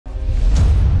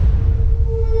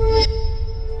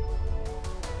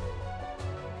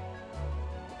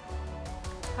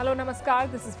Hello,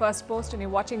 namaskar. This is Firstpost and you're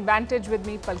watching Vantage with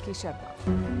me, Palki Sharma.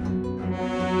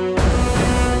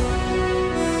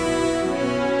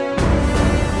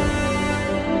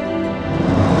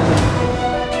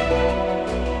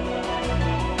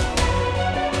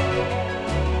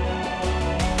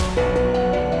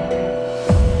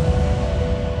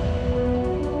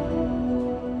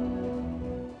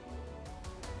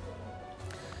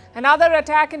 Another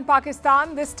attack in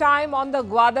Pakistan, this time on the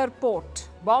Gwadar port.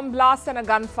 Bomb blasts and a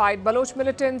gunfight. Baloch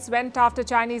militants went after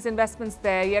Chinese investments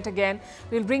there yet again.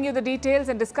 We'll bring you the details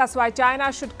and discuss why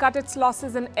China should cut its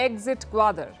losses and exit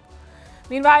Gwadar.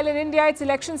 Meanwhile, in India, it's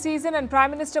election season and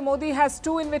Prime Minister Modi has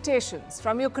two invitations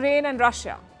from Ukraine and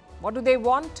Russia. What do they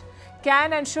want?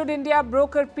 Can and should India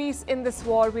broker peace in this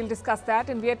war? We'll discuss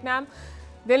that. In Vietnam,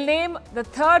 they'll name the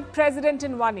third president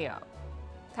in 1 year.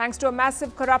 Thanks to a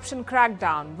massive corruption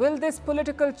crackdown, will this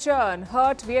political churn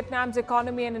hurt Vietnam's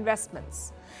economy and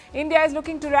investments? India is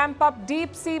looking to ramp up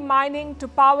deep-sea mining to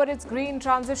power its green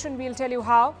transition. We'll tell you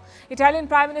how. Italian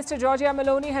Prime Minister Giorgia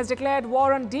Meloni has declared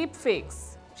war on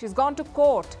deepfakes. She's gone to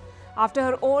court after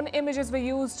her own images were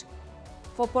used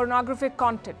for pornographic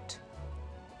content.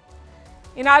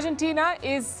 In Argentina,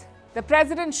 is the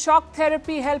president's shock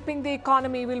therapy helping the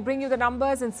economy? We'll bring you the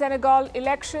numbers. In Senegal,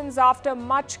 elections after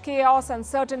much chaos,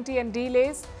 uncertainty and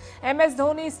delays. MS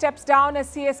Dhoni steps down as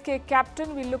CSK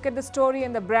captain. We'll look at the story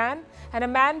and the brand. And a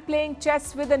man playing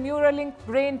chess with a Neuralink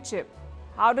brain chip.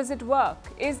 How does it work?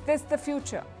 Is this the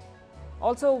future?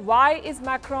 Also, why is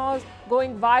Macron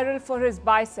going viral for his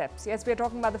biceps? Yes, we're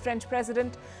talking about the French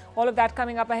president. All of that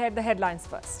coming up ahead. The headlines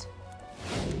first.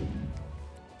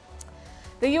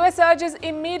 The US urges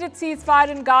immediate ceasefire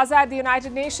in Gaza at the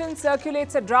United Nations,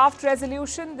 circulates a draft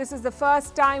resolution. This is the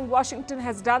first time Washington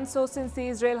has done so since the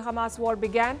Israel-Hamas war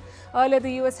began. Earlier,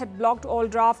 the US had blocked all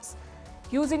drafts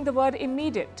using the word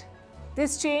immediate.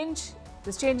 This change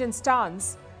in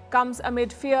stance comes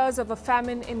amid fears of a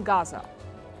famine in Gaza.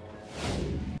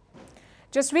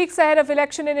 Just weeks ahead of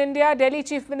election in India, Delhi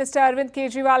Chief Minister Arvind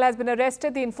Kejriwal has been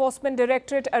arrested. The Enforcement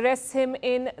Directorate arrests him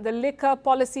in the liquor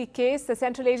policy case. The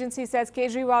central agency says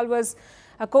Kejriwal was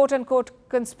a quote-unquote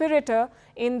conspirator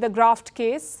in the graft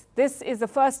case. This is the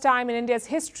first time in India's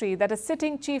history that a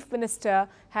sitting Chief Minister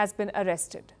has been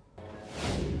arrested.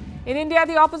 In India,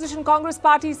 the opposition Congress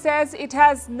party says it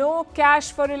has no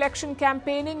cash for election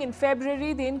campaigning. In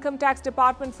February, the Income Tax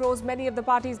Department froze many of the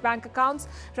party's bank accounts.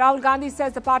 Rahul Gandhi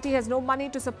says the party has no money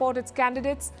to support its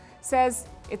candidates, says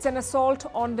it's an assault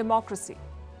on democracy.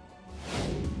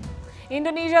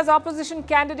 Indonesia's opposition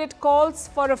candidate calls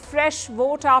for a fresh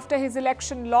vote after his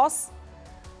election loss.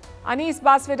 Anies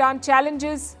Baswedan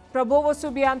challenges Prabowo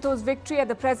Subianto's victory at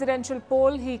the presidential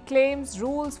poll. He claims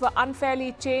rules were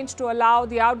unfairly changed to allow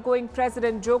the outgoing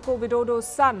president Joko Widodo's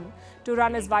son to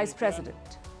run as vice president.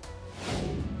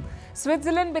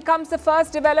 Switzerland becomes the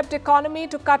first developed economy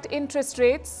to cut interest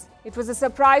rates. It was a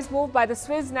surprise move by the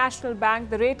Swiss National Bank.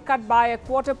 The rate cut by a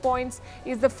quarter points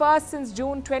is the first since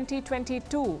June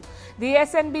 2022. The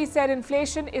SNB said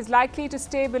inflation is likely to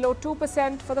stay below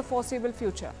 2% for the foreseeable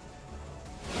future.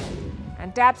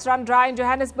 And taps run dry in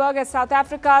Johannesburg as South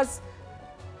Africa's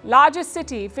largest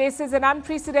city faces an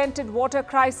unprecedented water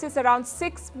crisis. Around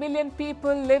 6 million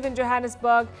people live in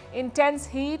Johannesburg. Intense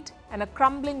heat and a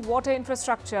crumbling water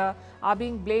infrastructure are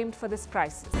being blamed for this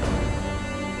crisis.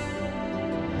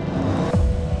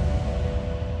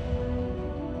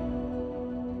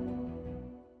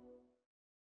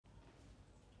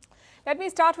 Let me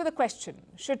start with a question.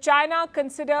 Should China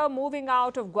consider moving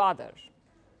out of Gwadar?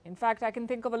 In fact, I can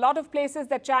think of a lot of places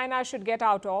that China should get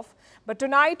out of, but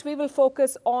tonight we will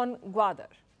focus on Gwadar,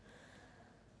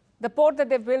 the port that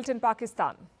they've built in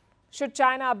Pakistan. Should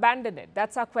China abandon it?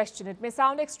 That's our question. It may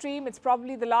sound extreme, it's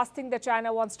probably the last thing that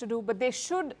China wants to do, but they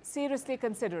should seriously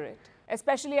consider it,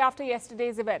 especially after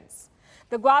yesterday's events.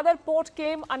 The Gwadar port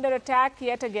came under attack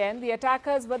yet again. The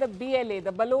attackers were the BLA,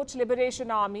 the Baloch Liberation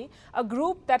Army, a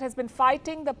group that has been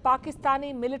fighting the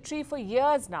Pakistani military for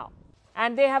years now.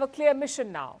 And they have a clear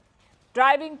mission now,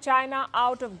 driving China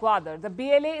out of Gwadar. The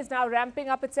BLA is now ramping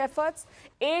up its efforts.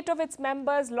 8 of its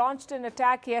members launched an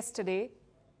attack yesterday,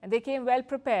 and they came well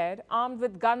prepared, armed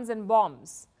with guns and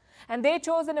bombs. And they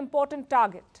chose an important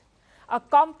target, a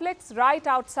complex right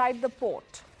outside the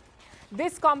port.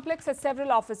 This complex has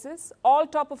several offices. All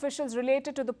top officials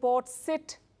related to the port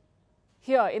sit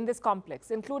here in this complex,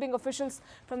 including officials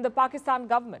from the Pakistan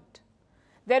government.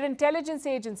 Their intelligence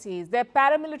agencies, their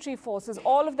paramilitary forces,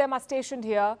 all of them are stationed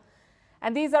here.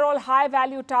 And these are all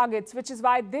high-value targets, which is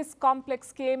why this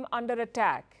complex came under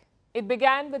attack. It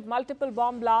began with multiple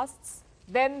bomb blasts.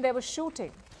 Then there was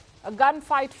shooting. A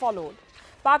gunfight followed.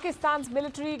 Pakistan's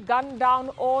military gunned down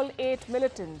all 8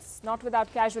 militants, not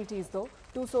without casualties though.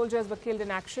 2 soldiers were killed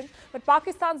in action, but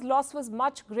Pakistan's loss was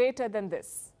much greater than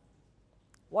this.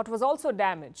 What was also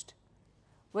damaged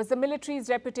was the military's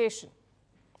reputation.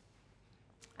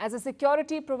 As a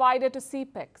security provider to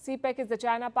CPEC, CPEC is the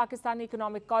China-Pakistan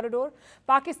Economic Corridor,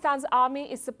 Pakistan's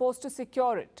army is supposed to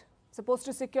secure it, supposed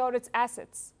to secure its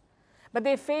assets. But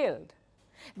they failed.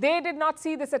 They did not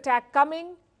see this attack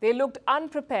coming, they looked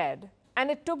unprepared, and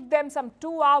it took them some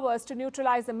 2 hours to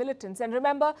neutralize the militants. And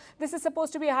remember, this is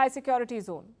supposed to be a high security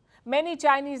zone. Many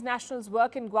Chinese nationals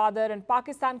work in Gwadar, and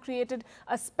Pakistan created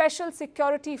a special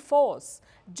security force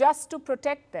just to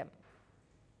protect them.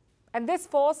 And this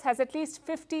force has at least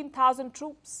 15,000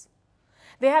 troops.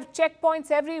 They have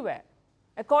checkpoints everywhere.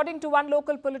 According to one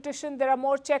local politician, there are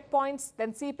more checkpoints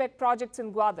than CPEC projects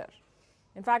in Gwadar.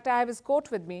 In fact, I have his quote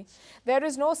with me. There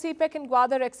is no CPEC in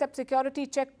Gwadar except security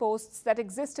checkposts that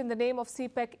exist in the name of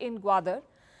CPEC in Gwadar.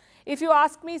 If you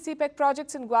ask me, CPEC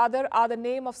projects in Gwadar are the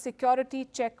name of security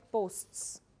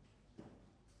checkposts.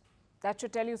 That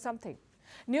should tell you something.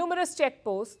 Numerous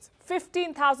checkposts,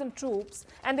 15,000 troops,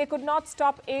 and they could not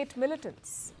stop 8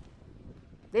 militants.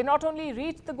 They not only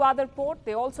reached the Gwadar port,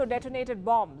 they also detonated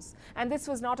bombs. And this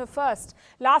was not a first.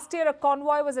 Last year, a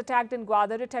convoy was attacked in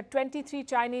Gwadar. It had 23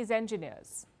 Chinese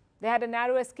engineers. They had a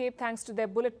narrow escape thanks to their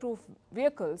bulletproof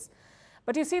vehicles.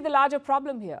 But you see the larger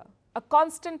problem here. A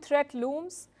constant threat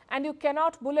looms, and you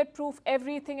cannot bulletproof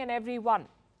everything and everyone.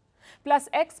 Plus,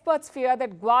 experts fear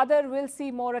that Gwadar will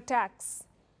see more attacks.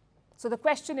 So the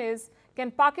question is,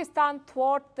 can Pakistan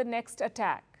thwart the next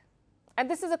attack? And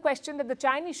this is a question that the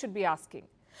Chinese should be asking,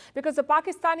 because the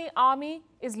Pakistani army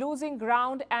is losing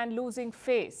ground and losing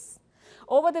face.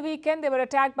 Over the weekend, they were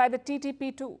attacked by the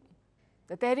TTP too.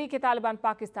 The Tehreek-e-Taliban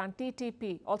Pakistan,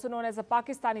 TTP, also known as the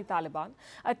Pakistani Taliban.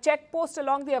 A checkpost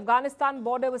along the Afghanistan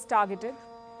border was targeted,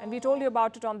 and we told you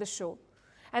about it on the show.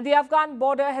 And the Afghan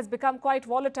border has become quite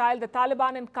volatile. The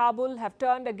Taliban in Kabul have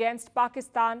turned against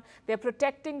Pakistan. They're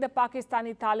protecting the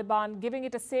Pakistani Taliban, giving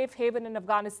it a safe haven in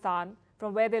Afghanistan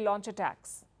from where they launch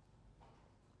attacks.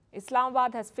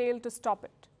 Islamabad has failed to stop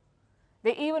it.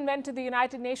 They even went to the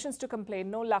United Nations to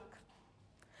complain, no luck.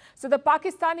 So the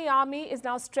Pakistani army is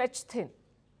now stretched thin.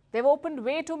 They've opened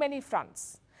way too many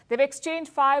fronts. They've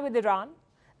exchanged fire with Iran.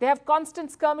 They have constant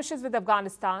skirmishes with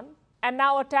Afghanistan and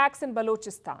now attacks in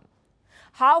Balochistan.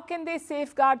 How can they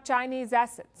safeguard Chinese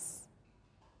assets?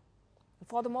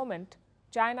 For the moment,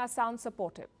 China sounds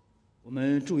supportive.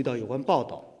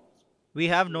 We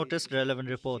have noticed relevant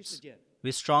reports.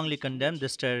 We strongly condemn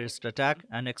this terrorist attack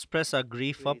and express our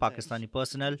grief for Pakistani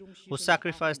personnel who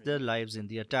sacrificed their lives in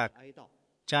the attack.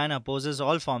 China opposes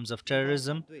all forms of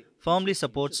terrorism, firmly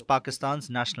supports Pakistan's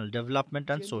national development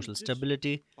and social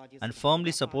stability, and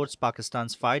firmly supports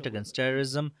Pakistan's fight against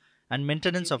terrorism and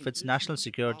maintenance of its national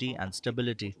security and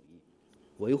stability.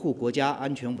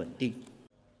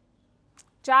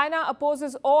 China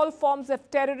opposes all forms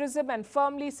of terrorism and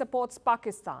firmly supports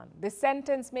Pakistan. This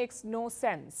sentence makes no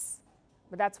sense,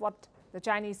 but that's what the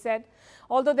Chinese said.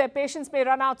 Although their patience may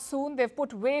run out soon, they've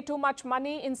put way too much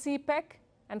money in CPEC,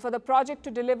 and for the project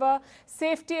to deliver,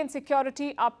 safety and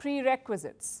security are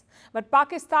prerequisites. But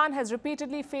Pakistan has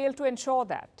repeatedly failed to ensure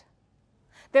that.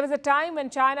 There was a time when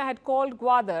China had called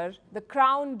Gwadar the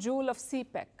crown jewel of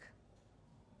CPEC.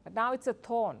 But now it's a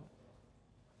thorn,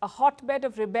 a hotbed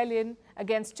of rebellion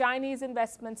against Chinese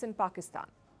investments in Pakistan.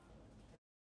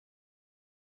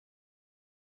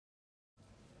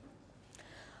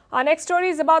 Our next story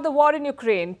is about the war in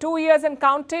Ukraine. 2 years and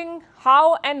counting.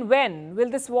 How and when will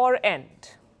this war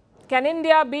end? Can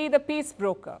India be the peace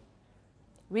broker?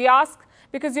 We ask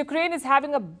because Ukraine is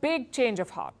having a big change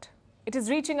of heart. It is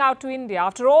reaching out to India.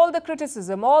 After all the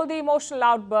criticism, all the emotional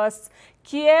outbursts,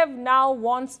 Kiev now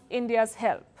wants India's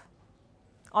help.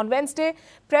 On Wednesday,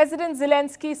 President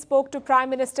Zelensky spoke to Prime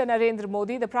Minister Narendra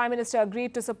Modi. The Prime Minister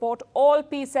agreed to support all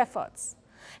peace efforts.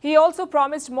 He also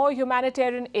promised more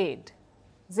humanitarian aid.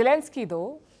 Zelensky,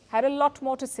 though, had a lot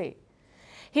more to say.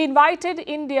 He invited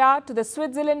India to the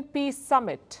Switzerland Peace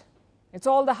Summit. It's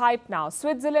all the hype now.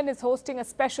 Switzerland is hosting a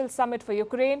special summit for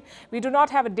Ukraine. We do not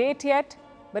have a date yet,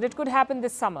 but it could happen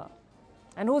this summer.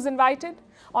 And who's invited?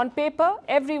 On paper,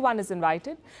 everyone is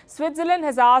invited. Switzerland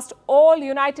has asked all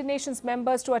United Nations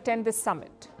members to attend this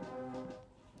summit.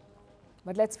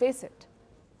 But let's face it,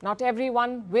 not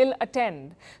everyone will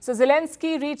attend. So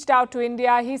Zelensky reached out to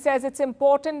India. He says it's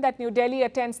important that New Delhi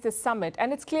attends this summit,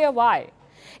 and it's clear why.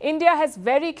 India has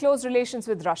very close relations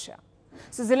with Russia.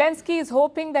 So Zelensky is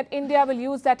hoping that India will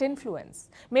use that influence,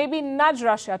 maybe nudge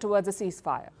Russia towards a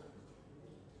ceasefire.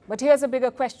 But here's a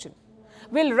bigger question.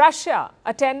 Will Russia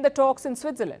attend the talks in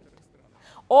Switzerland?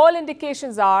 All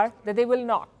indications are that they will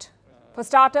not. For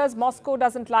starters, Moscow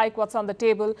doesn't like what's on the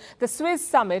table. The Swiss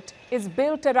summit is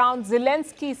built around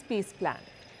Zelensky's peace plan,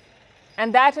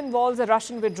 and that involves a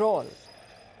Russian withdrawal.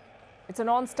 It's a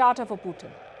non-starter for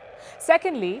Putin.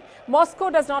 Secondly, Moscow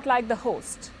does not like the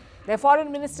host. Their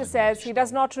foreign minister says he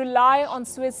does not rely on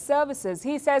Swiss services.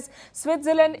 He says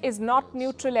Switzerland is not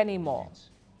neutral anymore,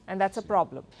 and that's a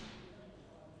problem.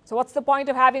 So what's the point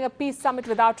of having a peace summit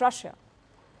without Russia?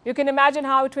 You can imagine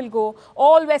how it will go.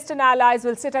 All Western allies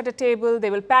will sit at a table, they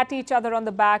will pat each other on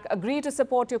the back, agree to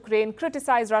support Ukraine,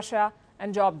 criticize Russia,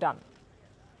 and job done.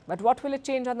 But what will it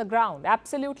change on the ground?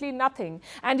 Absolutely nothing.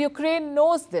 And Ukraine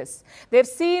knows this. They've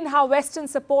seen how Western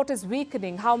support is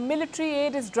weakening, how military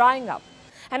aid is drying up,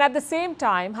 and at the same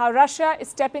time, how Russia is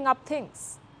stepping up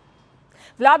things.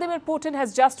 Vladimir Putin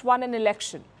has just won an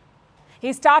election.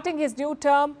 He's starting his new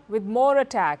term with more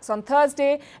attacks. On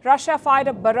Thursday, Russia fired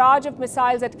a barrage of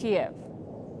missiles at Kiev.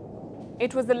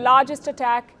 It was the largest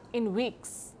attack in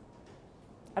weeks.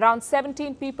 Around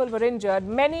 17 people were injured.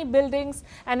 Many buildings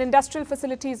and industrial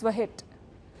facilities were hit.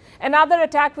 Another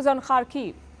attack was on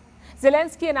Kharkiv.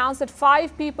 Zelensky announced that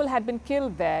 5 people had been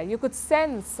killed there. You could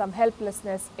sense some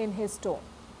helplessness in his tone.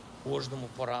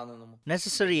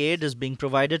 Necessary aid is being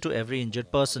provided to every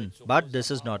injured person, but this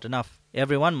is not enough.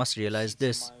 Everyone must realize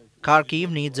this.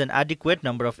 Kharkiv needs an adequate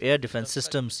number of air defense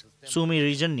systems. Sumy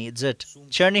region needs it.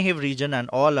 Chernihiv region and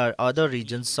all our other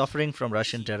regions suffering from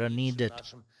Russian terror need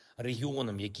it.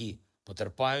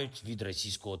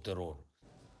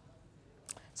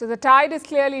 So the tide is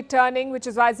clearly turning, which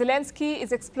is why Zelensky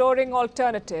is exploring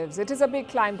alternatives. It is a big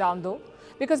climb down though,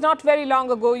 because not very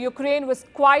long ago, Ukraine was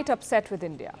quite upset with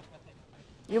India.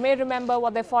 You may remember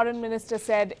what their foreign minister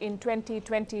said in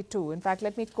 2022. In fact,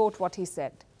 let me quote what he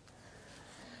said.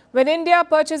 When India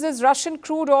purchases Russian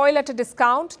crude oil at a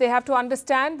discount, they have to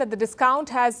understand that the discount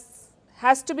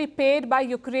has to be paid by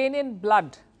Ukrainian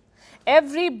blood.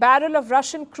 Every barrel of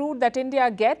Russian crude that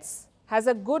India gets has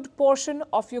a good portion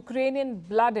of Ukrainian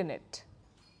blood in it.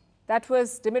 That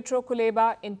was Dmytro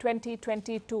Kuleba in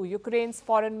 2022, Ukraine's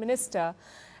foreign minister.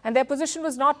 And their position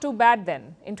was not too bad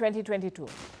then, in 2022.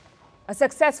 A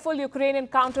successful Ukrainian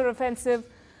counteroffensive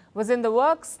was in the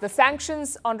works. The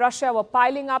sanctions on Russia were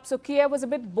piling up, so Kiev was a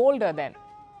bit bolder then.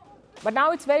 But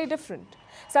now it's very different.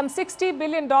 Some $60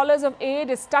 billion of aid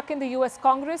is stuck in the US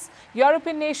Congress.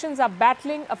 European nations are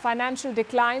battling a financial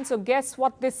decline. So guess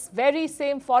what this very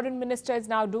same foreign minister is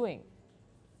now doing?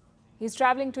 He's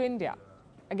traveling to India.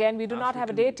 Again, we do not have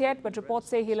a date yet, but reports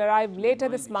say he'll arrive later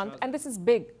this month. And this is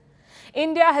big.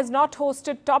 India has not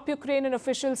hosted top Ukrainian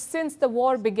officials since the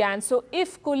war began. So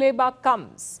if Kuleba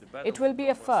comes, it will be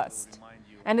a first.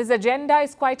 And his agenda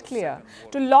is quite clear,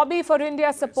 to lobby for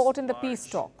India's support in the peace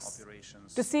talks,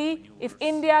 to see if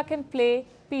India can play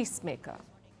peacemaker.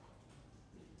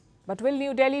 But will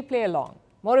New Delhi play along?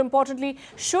 More importantly,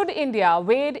 should India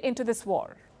wade into this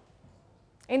war?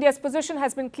 India's position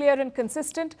has been clear and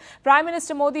consistent. Prime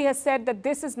Minister Modi has said that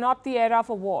this is not the era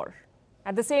for war.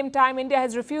 At the same time, India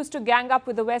has refused to gang up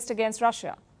with the West against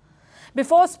Russia.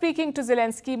 Before speaking to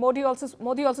Zelensky, Modi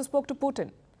also spoke to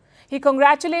Putin. He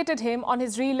congratulated him on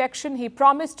his re-election. He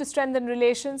promised to strengthen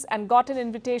relations and got an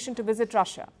invitation to visit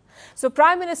Russia. So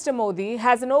Prime Minister Modi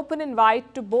has an open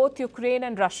invite to both Ukraine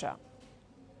and Russia.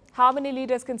 How many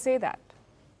leaders can say that?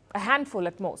 A handful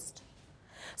at most.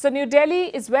 So New Delhi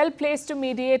is well placed to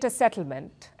mediate a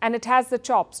settlement, and it has the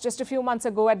chops. Just a few months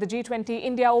ago at the G20,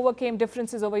 India overcame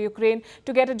differences over Ukraine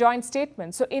to get a joint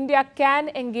statement. So India can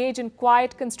engage in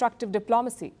quiet, constructive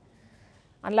diplomacy.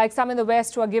 Unlike some in the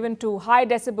West who are given to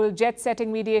high-decibel,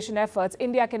 jet-setting mediation efforts,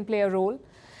 India can play a role.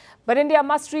 But India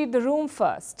must read the room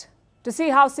first to see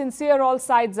how sincere all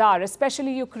sides are,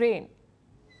 especially Ukraine.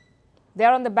 They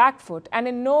are on the back foot and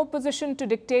in no position to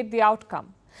dictate the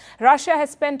outcome. Russia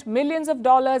has spent millions of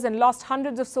dollars and lost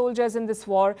hundreds of soldiers in this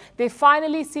war. They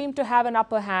finally seem to have an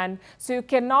upper hand, so you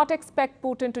cannot expect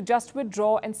Putin to just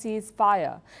withdraw and cease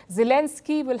fire.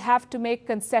 Zelensky will have to make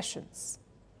concessions.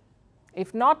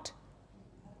 If not,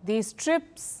 these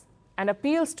trips and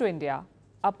appeals to India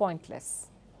are pointless.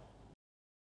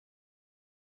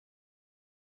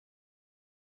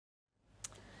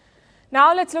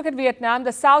 Now let's look at Vietnam.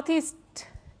 The Southeast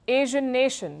Asian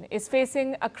nation is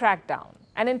facing a crackdown,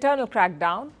 an internal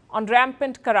crackdown on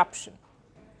rampant corruption.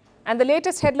 And the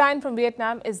latest headline from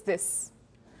Vietnam is this: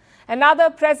 another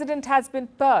president has been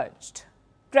purged,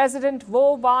 President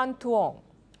Vo Van Thuong.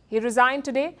 He resigned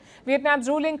today. Vietnam's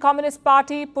ruling Communist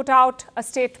Party put out a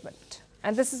statement.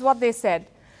 And this is what they said: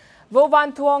 Vo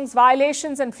Van Thuong's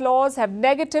violations and flaws have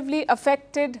negatively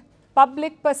affected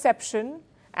public perception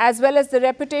as well as the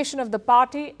reputation of the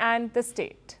party and the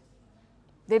state.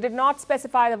 They did not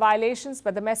specify the violations,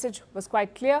 but the message was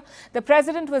quite clear. The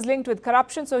president was linked with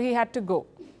corruption, so he had to go.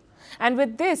 And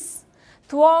with this,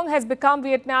 Thuong has become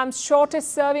Vietnam's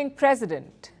shortest-serving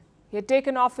president. He had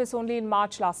taken office only in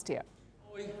March last year.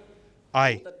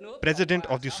 I, President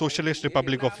of the Socialist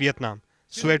Republic of Vietnam,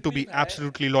 swear to be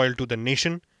absolutely loyal to the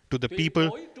nation, to the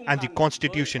people, and the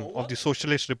Constitution of the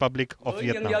Socialist Republic of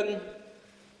Vietnam.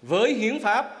 Với hiến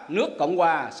pháp nước Cộng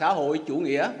hòa xã hội chủ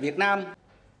nghĩa Việt Nam.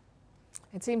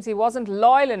 It seems he wasn't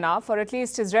loyal enough, or at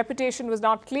least his reputation was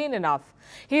not clean enough.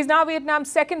 He is now Vietnam's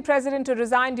second president to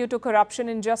resign due to corruption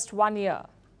in just 1 year.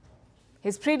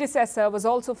 His predecessor was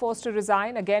also forced to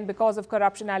resign, again because of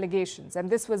corruption allegations, and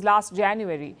this was last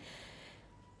January.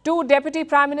 2 deputy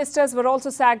prime ministers were also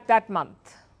sacked that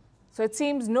month. So it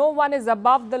seems no one is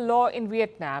above the law in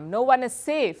Vietnam. No one is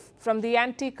safe from the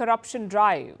anti-corruption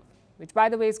drive, which, by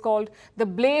the way, is called the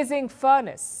Blazing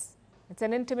Furnace. It's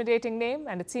an intimidating name,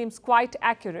 and it seems quite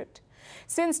accurate.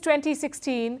 Since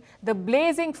 2016, the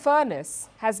Blazing Furnace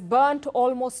has burnt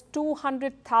almost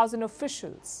 200,000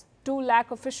 officials, 2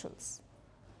 lakh officials.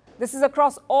 This is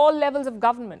across all levels of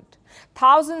government.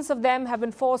 Thousands of them have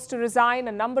been forced to resign.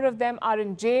 A number of them are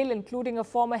in jail, including a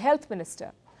former health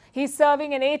minister. He's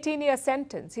serving an 18-year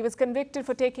sentence. He was convicted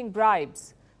for taking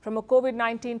bribes from a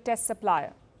COVID-19 test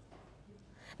supplier.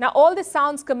 Now, all this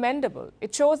sounds commendable.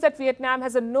 It shows that Vietnam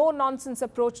has a no-nonsense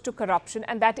approach to corruption,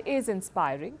 and that is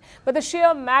inspiring. But the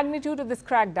sheer magnitude of this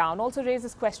crackdown also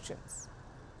raises questions.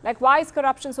 Like, why is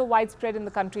corruption so widespread in the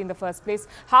country in the first place?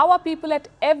 How are people at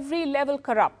every level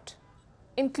corrupt,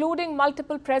 including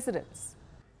multiple presidents?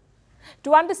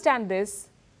 To understand this,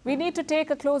 we need to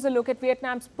take a closer look at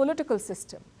Vietnam's political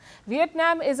system.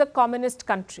 Vietnam is a communist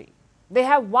country. They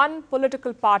have one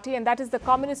political party, and that is the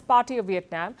Communist Party of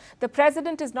Vietnam. The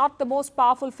president is not the most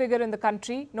powerful figure in the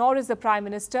country, nor is the prime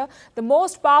minister. The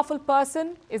most powerful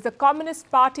person is the Communist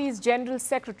Party's general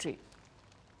secretary.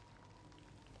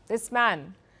 This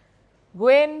man,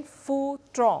 Nguyen Phu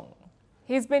Trong.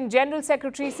 He's been general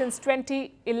secretary since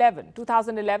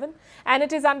 2011, and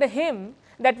it is under him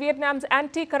that Vietnam's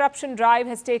anti-corruption drive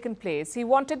has taken place. He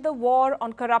wanted the war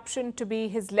on corruption to be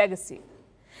his legacy.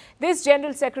 This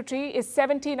General Secretary is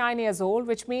 79 years old,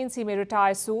 which means he may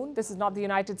retire soon. This is not the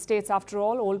United States after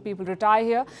all. Old people retire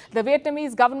here. The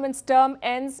Vietnamese government's term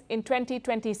ends in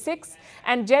 2026,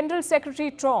 and General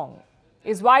Secretary Trong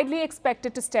is widely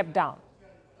expected to step down.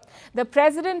 The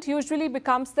president usually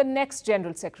becomes the next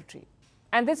General Secretary,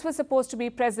 and this was supposed to be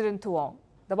President Thuong,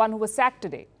 the one who was sacked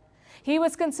today. He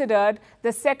was considered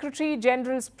the Secretary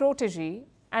General's protege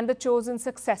and the chosen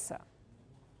successor.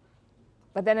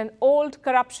 But then an old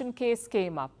corruption case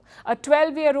came up, a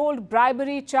 12-year-old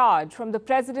bribery charge from the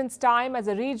president's time as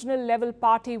a regional-level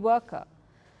party worker,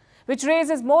 which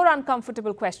raises more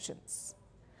uncomfortable questions.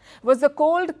 Was the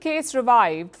cold case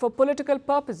revived for political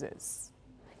purposes?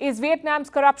 Is Vietnam's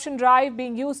corruption drive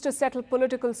being used to settle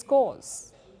political scores?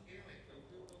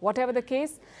 Whatever the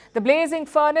case, the blazing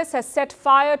furnace has set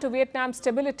fire to Vietnam's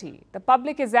stability. The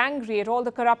public is angry at all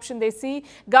the corruption they see.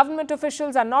 Government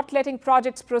officials are not letting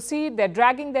projects proceed. They're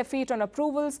dragging their feet on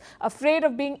approvals, afraid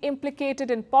of being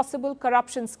implicated in possible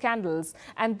corruption scandals.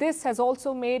 And this has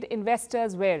also made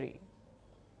investors wary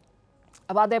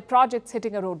about their projects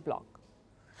hitting a roadblock.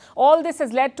 All this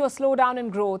has led to a slowdown in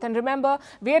growth. And remember,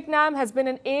 Vietnam has been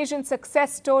an Asian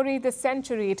success story this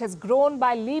century. It has grown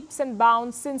by leaps and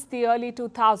bounds since the early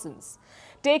 2000s,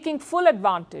 taking full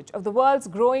advantage of the world's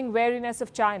growing wariness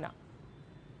of China.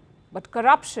 But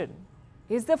corruption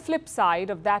is the flip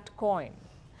side of that coin.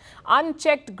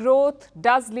 Unchecked growth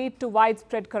does lead to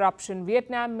widespread corruption.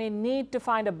 Vietnam may need to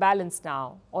find a balance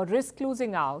now, or risk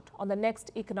losing out on the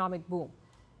next economic boom.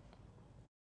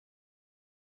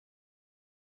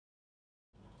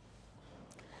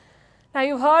 Now,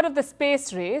 you've heard of the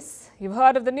space race, you've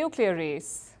heard of the nuclear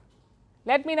race.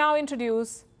 Let me now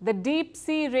introduce the deep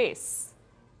sea race,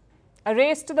 a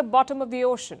race to the bottom of the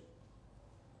ocean.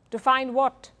 To find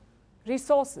what?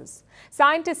 Resources.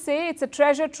 Scientists say it's a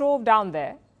treasure trove down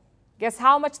there. Guess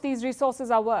how much these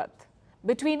resources are worth?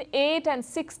 Between $8 and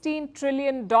 $16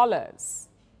 trillion. $8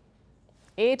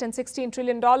 and $16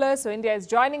 trillion. So India is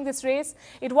joining this race.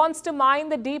 It wants to mine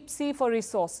the deep sea for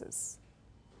resources.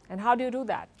 And how do you do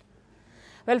that?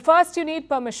 Well, first you need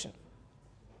permission,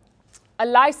 a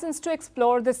license to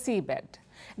explore the seabed.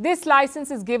 This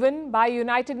license is given by a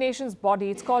United Nations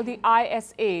body. It's called the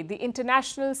ISA, the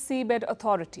International Seabed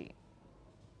Authority.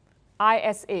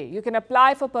 ISA. You can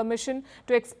apply for permission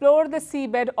to explore the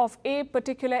seabed of a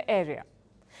particular area.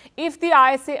 If the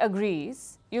ISA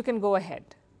agrees, you can go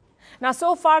ahead. Now,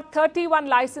 so far, 31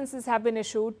 licenses have been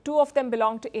issued. 2 of them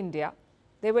belong to India.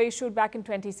 They were issued back in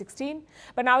 2016,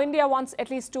 but now India wants at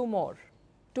least two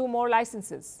more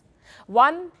licenses.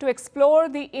 One to explore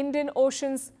the Indian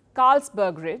Ocean's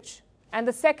Carlsberg Ridge, and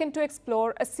the second to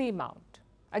explore a seamount,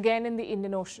 again in the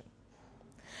Indian Ocean.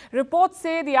 Reports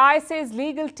say the ISA's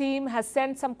legal team has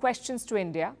sent some questions to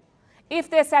India. If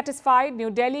they're satisfied,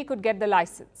 New Delhi could get the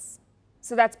license.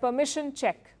 So that's permission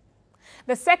check.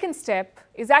 The second step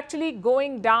is actually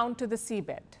going down to the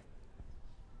seabed.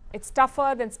 It's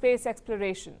tougher than space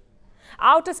exploration.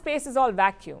 Outer space is all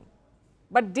vacuum,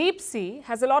 but deep sea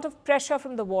has a lot of pressure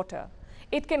from the water.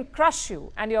 It can crush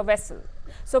you and your vessel.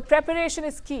 So preparation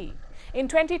is key. In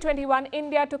 2021,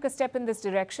 India took a step in this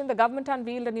direction. The government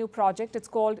unveiled a new project. It's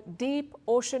called Deep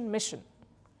Ocean Mission.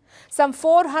 Some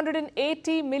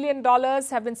 $480 million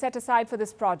have been set aside for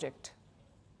this project.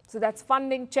 So that's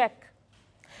funding check.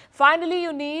 Finally,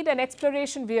 you need an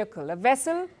exploration vehicle, a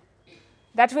vessel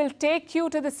that will take you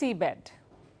to the seabed.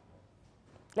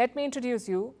 Let me introduce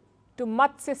you to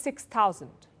Matsya 6000,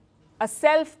 a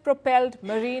self-propelled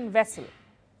marine vessel.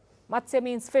 Matsya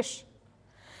means fish.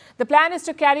 The plan is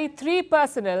to carry 3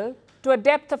 personnel to a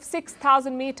depth of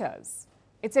 6,000 meters.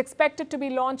 It's expected to be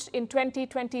launched in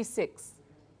 2026.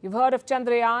 You've heard of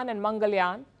Chandrayaan and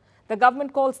Mangalyaan. The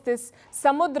government calls this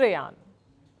Samudrayaan.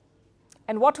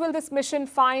 And what will this mission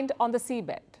find on the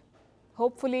seabed?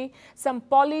 Hopefully, some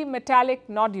polymetallic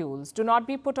nodules. Do not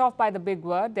be put off by the big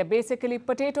word. They're basically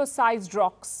potato-sized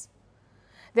rocks.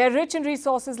 They're rich in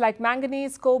resources like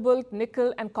manganese, cobalt,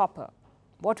 nickel, and copper,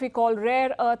 what we call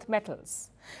rare earth metals.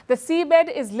 The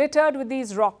seabed is littered with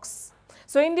these rocks.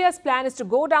 So India's plan is to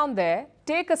go down there,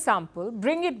 take a sample,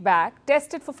 bring it back,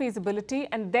 test it for feasibility,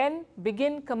 and then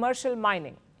begin commercial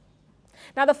mining.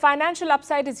 Now, the financial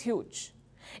upside is huge.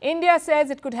 India says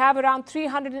it could have around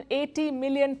 380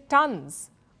 million tons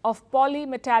of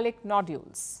polymetallic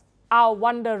nodules, our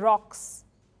wonder rocks.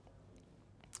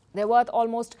 They're worth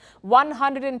almost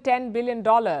 $110 billion.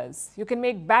 You can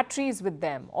make batteries with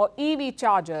them, or EV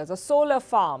chargers, or solar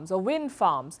farms, or wind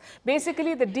farms.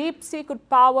 Basically, the deep sea could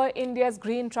power India's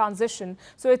green transition,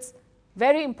 so it's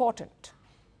very important.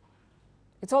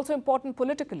 It's also important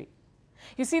politically.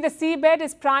 You see, the seabed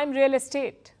is prime real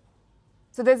estate.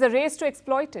 So there's a race to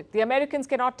exploit it. The Americans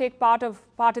cannot take part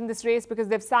in this race because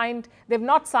they've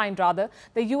not signed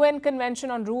the UN Convention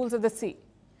on Rules of the Sea.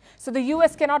 So the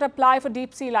US cannot apply for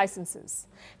deep sea licenses.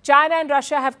 China and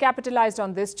Russia have capitalized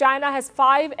on this. China has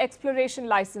 5 exploration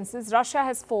licenses. Russia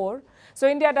has 4. So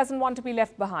India doesn't want to be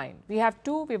left behind. We have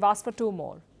 2. We've asked for 2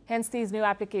 more. Hence these new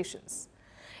applications.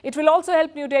 It will also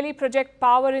help New Delhi project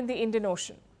power in the Indian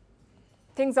Ocean.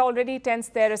 Things are already tense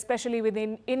there, especially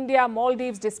within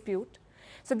India-Maldives dispute.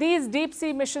 So these deep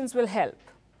sea missions will help.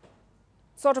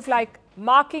 Sort of like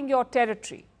marking your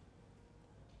territory.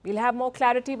 We'll have more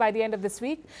clarity by the end of this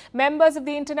week. Members of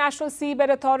the International Seabed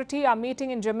Authority are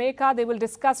meeting in Jamaica. They will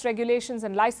discuss regulations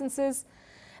and licenses.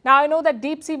 Now, I know that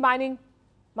deep sea mining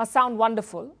must sound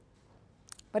wonderful,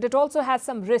 but it also has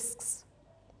some risks.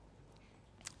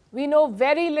 We know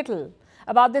very little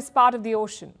about this part of the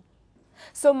ocean.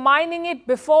 So mining it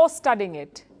before studying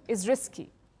it is risky.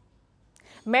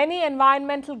 Many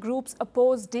environmental groups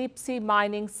oppose deep sea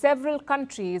mining. Several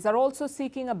countries are also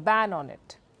seeking a ban on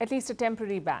it. At least a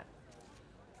temporary ban,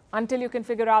 until you can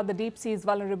figure out the deep sea's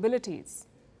vulnerabilities,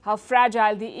 how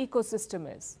fragile the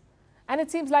ecosystem is. And it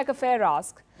seems like a fair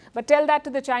ask, but tell that to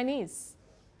the Chinese.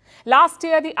 Last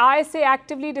year, the ISA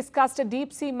actively discussed a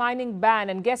deep sea mining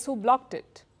ban, and guess who blocked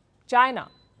it? China.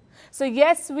 So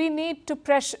yes, we need to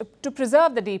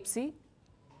preserve the deep sea,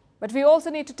 but we also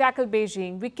need to tackle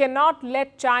Beijing. We cannot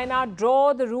let China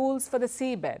draw the rules for the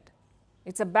seabed.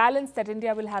 It's a balance that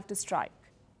India will have to strike.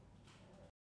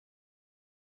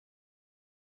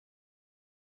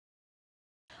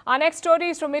 Our next story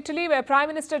is from Italy, where Prime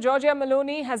Minister Giorgia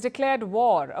Meloni has declared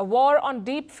war, a war on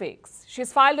deepfakes.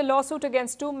 She's filed a lawsuit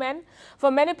against 2 men for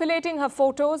manipulating her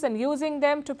photos and using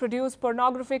them to produce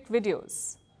pornographic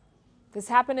videos. This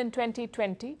happened in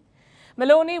 2020.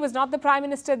 Meloni was not the Prime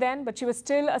Minister then, but she was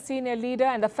still a senior leader,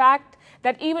 and the fact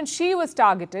that even she was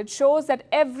targeted shows that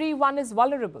everyone is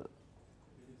vulnerable.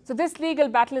 So this legal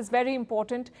battle is very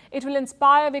important. It will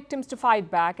inspire victims to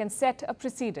fight back and set a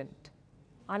precedent.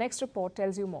 Our next report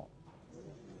tells you more.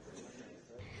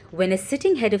 When a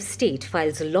sitting head of state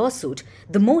files a lawsuit,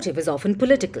 the motive is often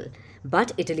political.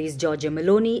 But Italy's Giorgia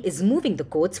Meloni is moving the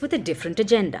courts with a different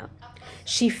agenda.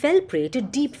 She fell prey to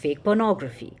deepfake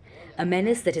pornography, a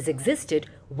menace that has existed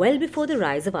well before the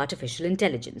rise of artificial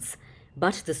intelligence.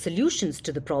 But the solutions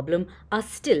to the problem are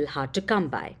still hard to come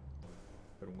by.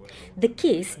 The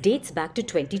case dates back to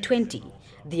 2020.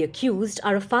 The accused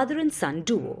are a father and son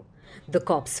duo. The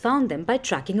cops found them by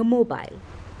tracking a mobile.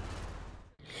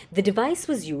 The device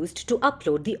was used to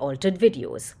upload the altered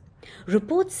videos.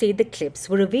 Reports say the clips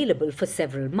were available for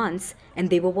several months and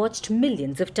they were watched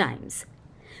millions of times.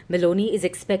 Meloni is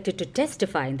expected to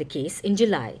testify in the case in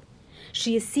July.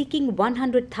 She is seeking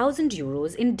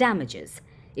 €100,000 in damages.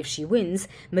 If she wins,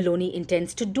 Meloni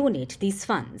intends to donate these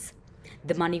funds.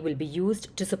 The money will be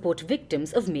used to support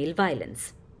victims of male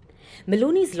violence.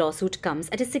 Meloni's lawsuit comes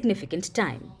at a significant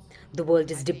time. The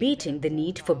world is debating the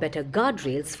need for better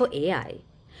guardrails for AI.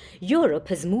 Europe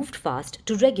has moved fast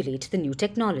to regulate the new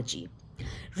technology.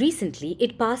 Recently,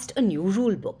 it passed a new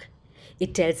rule book.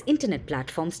 It tells internet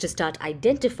platforms to start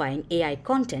identifying AI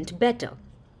content better.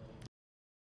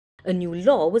 A new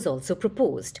law was also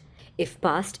proposed. If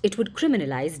passed, it would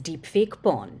criminalize deepfake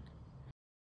porn.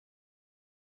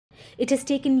 It has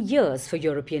taken years for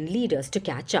European leaders to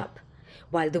catch up.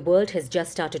 While the world has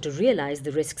just started to realize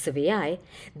the risks of AI,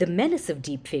 the menace of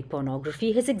deepfake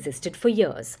pornography has existed for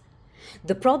years.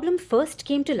 The problem first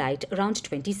came to light around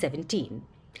 2017.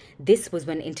 This was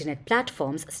when internet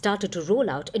platforms started to roll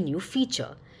out a new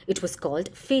feature. It was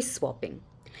called face swapping.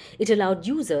 It allowed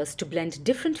users to blend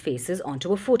different faces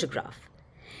onto a photograph.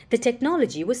 The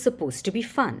technology was supposed to be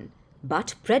fun,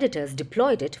 but predators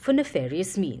deployed it for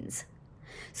nefarious means.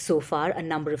 So far, a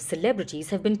number of celebrities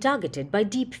have been targeted by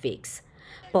deepfakes.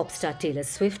 Pop star Taylor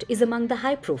Swift is among the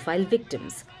high-profile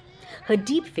victims. Her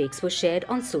deepfakes were shared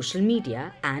on social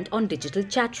media and on digital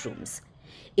chat rooms.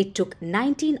 It took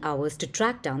 19 hours to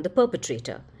track down the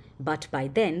perpetrator, but by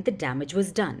then the damage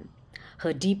was done.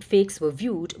 Her deepfakes were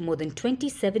viewed more than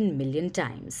 27 million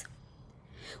times.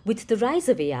 With the rise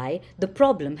of AI, the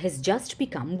problem has just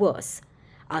become worse.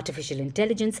 Artificial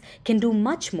intelligence can do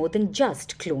much more than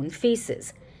just clone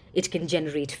faces. It can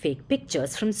generate fake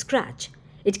pictures from scratch.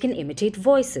 It can imitate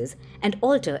voices and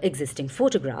alter existing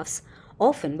photographs,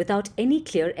 often without any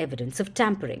clear evidence of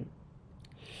tampering.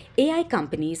 AI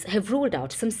companies have rolled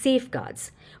out some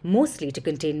safeguards, mostly to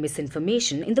contain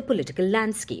misinformation in the political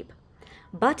landscape.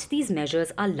 But these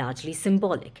measures are largely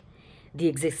symbolic. The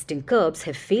existing curbs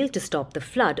have failed to stop the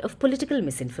flood of political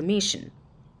misinformation.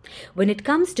 When it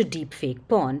comes to deepfake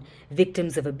porn,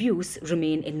 victims of abuse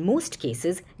remain in most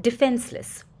cases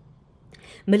defenseless.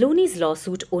 Meloni's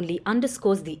lawsuit only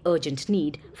underscores the urgent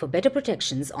need for better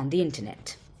protections on the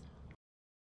internet.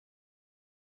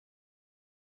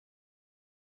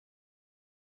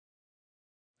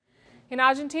 In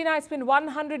Argentina, it's been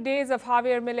 100 days of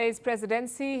Javier Milei's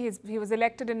presidency. He was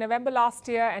elected in November last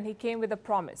year and he came with a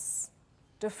promise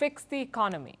to fix the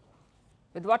economy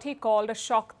with what he called a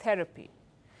shock therapy.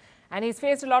 And he's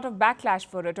faced a lot of backlash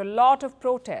for it, a lot of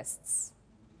protests.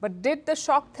 But did the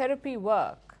shock therapy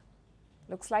work?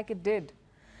 Looks like it did.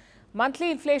 Monthly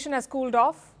inflation has cooled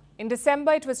off. In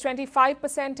December, it was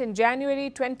 25%, in January,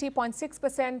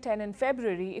 20.6%, and in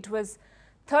February, it was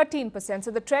 13%.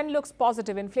 So the trend looks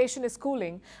positive. Inflation is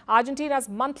cooling. Argentina's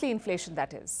monthly inflation,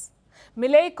 that is.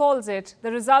 Milei calls it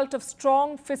the result of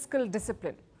strong fiscal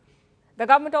discipline. The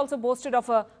government also boasted of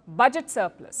a budget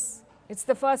surplus. It's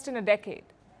the first in a decade.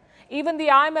 Even the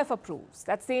IMF approves.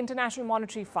 That's the International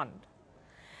Monetary Fund.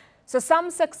 So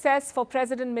some success for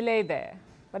President Milei there.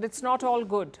 But it's not all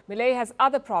good. Milei has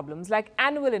other problems like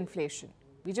annual inflation.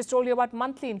 We just told you about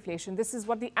monthly inflation. This is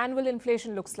what the annual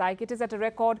inflation looks like. It is at a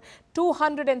record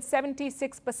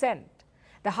 276%,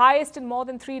 the highest in more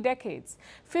than 3 decades.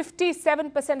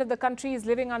 57% of the country is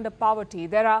living under poverty.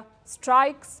 There are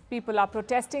strikes. People are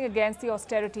protesting against the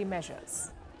austerity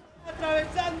measures.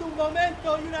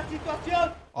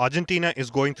 Argentina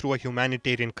is going through a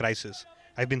humanitarian crisis.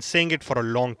 I've been saying it for a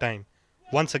long time.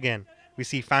 Once again, we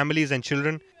see families and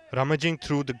children rummaging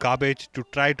through the garbage to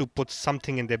try to put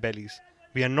something in their bellies.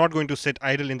 We are not going to sit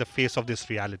idle in the face of this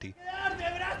reality.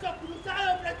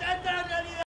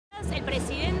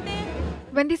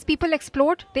 When these people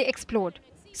explode, they explode.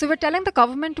 So we're telling the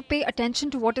government to pay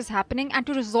attention to what is happening and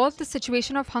to resolve the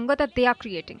situation of hunger that they are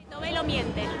creating.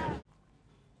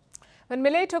 When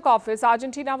Milei took office,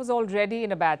 Argentina was already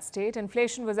in a bad state.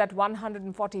 Inflation was at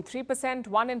 143%.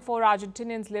 1 in 4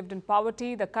 Argentinians lived in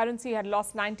poverty. The currency had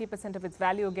lost 90% of its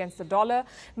value against the dollar.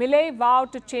 Milei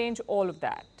vowed to change all of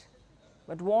that,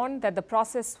 but warned that the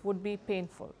process would be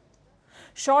painful.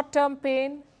 Short-term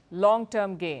pain,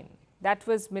 long-term gain. That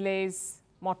was Milei's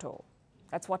motto.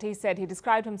 That's what he said. He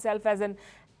described himself as an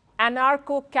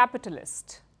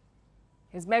anarcho-capitalist.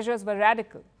 His measures were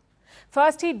radical.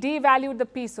 First, he devalued the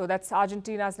peso, that's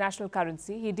Argentina's national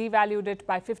currency. He devalued it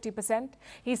by 50%.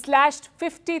 He slashed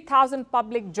 50,000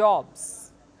 public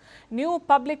jobs. New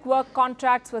public work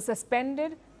contracts were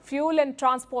suspended. Fuel and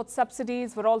transport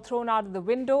subsidies were all thrown out of the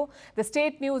window. The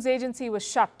state news agency was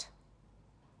shut.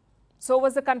 So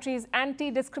was the country's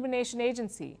anti-discrimination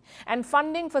agency. And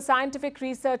funding for scientific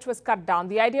research was cut down.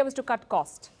 The idea was to cut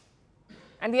cost.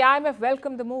 And the IMF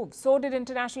welcomed the move. So did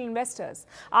international investors.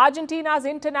 Argentina's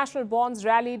international bonds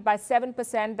rallied by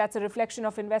 7%. That's a reflection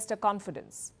of investor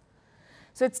confidence.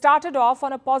 So it started off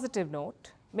on a positive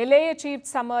note. Milei achieved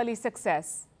some early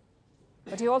success,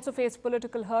 but he also faced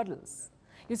political hurdles.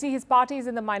 You see, his party is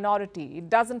in the minority. It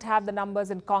doesn't have the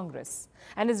numbers in Congress.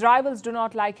 And his rivals do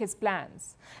not like his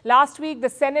plans. Last week, the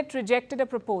Senate rejected a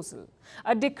proposal,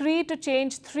 a decree to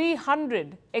change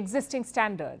 300 existing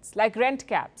standards like rent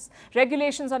caps,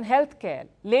 regulations on healthcare,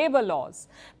 labor laws,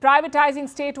 privatizing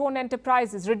state-owned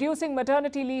enterprises, reducing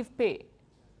maternity leave pay.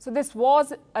 So this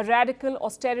was a radical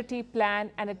austerity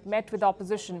plan and it met with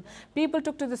opposition. People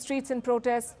took to the streets in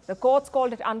protest. The courts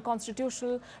called it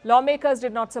unconstitutional. Lawmakers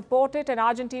did not support it and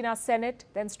Argentina's Senate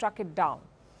then struck it down.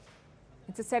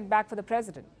 It's a setback for the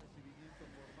president.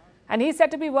 And he's said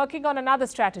to be working on another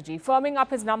strategy, firming up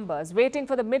his numbers, waiting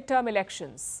for the midterm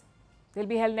elections. They'll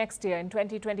be held next year in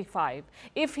 2025.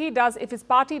 If his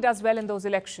party does well in those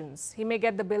elections, he may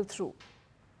get the bill through.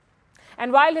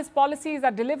 And while his policies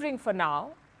are delivering for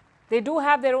now, they do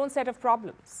have their own set of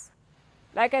problems.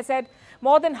 Like I said,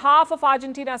 more than half of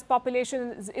Argentina's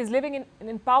population is living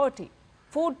in poverty.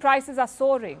 Food prices are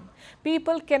soaring.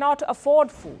 People cannot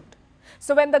afford food.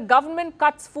 So when the government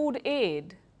cuts food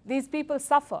aid, these people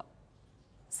suffer.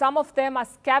 Some of them are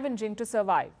scavenging to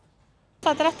survive.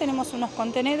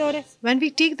 When we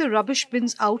take the rubbish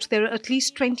bins out, there are at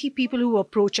least 20 people who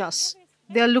approach us.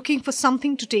 They are looking for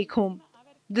something to take home.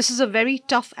 This is a very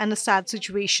tough and a sad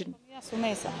situation.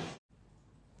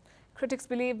 Critics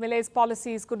believe Milei's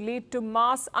policies could lead to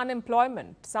mass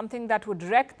unemployment, something that would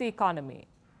wreck the economy.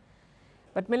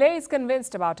 But Milei is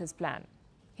convinced about his plan.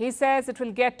 He says it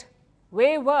will get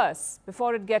way worse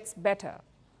before it gets better.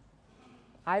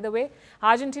 Either way,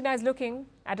 Argentina is looking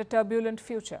at a turbulent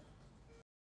future.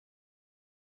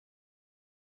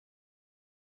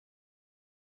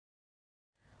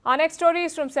 Our next story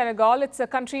is from Senegal. It's a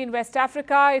country in West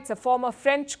Africa. It's a former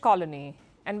French colony.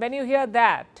 And when you hear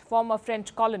that, former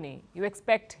French colony, you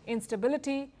expect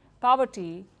instability,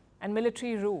 poverty, and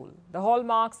military rule, the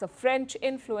hallmarks of French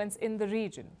influence in the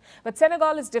region. But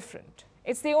Senegal is different.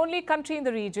 It's the only country in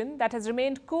the region that has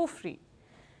remained coup-free.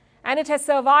 And it has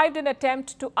survived an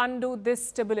attempt to undo this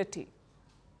stability.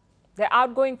 The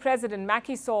outgoing president,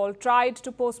 Macky Sall, tried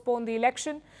to postpone the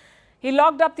election. He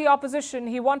locked up the opposition.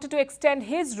 He wanted to extend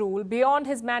his rule beyond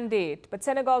his mandate, but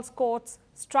Senegal's courts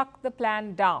struck the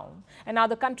plan down. And now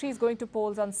the country is going to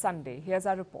polls on Sunday. Here's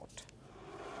our report.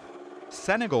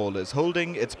 Senegal is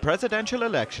holding its presidential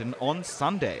election on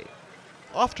Sunday.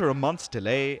 After a month's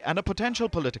delay and a potential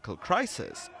political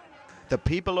crisis, the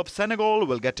people of Senegal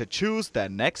will get to choose their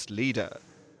next leader.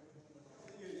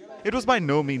 It was by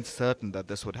no means certain that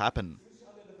this would happen.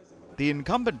 The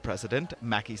incumbent president,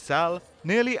 Macky Sall,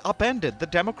 nearly upended the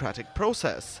democratic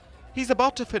process. He's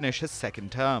about to finish his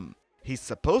second term. He's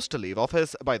supposed to leave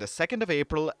office by the 2nd of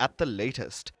April at the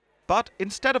latest. But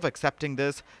instead of accepting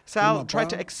this, Sall tried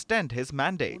to extend his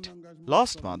mandate.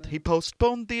 Last month, he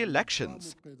postponed the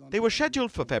elections. They were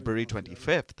scheduled for February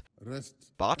 25th.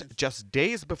 But just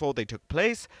days before they took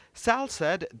place, Sall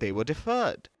said they were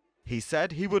deferred. He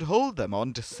said he would hold them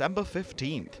on December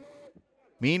 15th.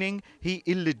 Meaning he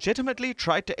illegitimately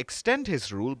tried to extend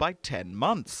his rule by 10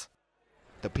 months.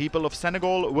 The people of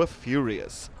Senegal were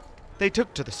furious. They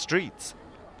took to the streets.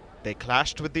 They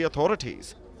clashed with the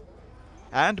authorities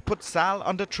and put Sall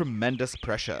under tremendous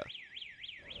pressure.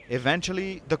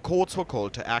 Eventually, the courts were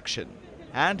called to action,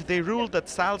 and they ruled that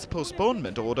Sall's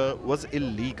postponement order was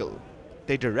illegal.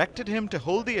 They directed him to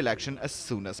hold the election as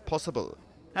soon as possible,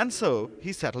 and so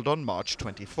he settled on March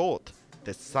 24th,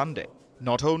 this Sunday.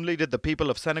 Not only did the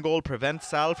people of Senegal prevent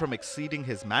Sall from exceeding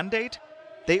his mandate,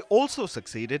 they also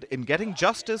succeeded in getting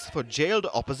justice for jailed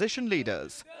opposition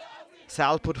leaders.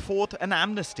 Sall put forth an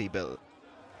amnesty bill,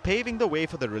 paving the way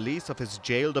for the release of his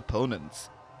jailed opponents.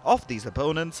 Of these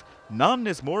opponents, none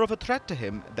is more of a threat to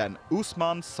him than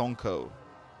Ousmane Sonko.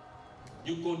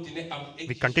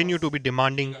 We continue to be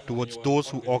demanding towards those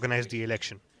who organized the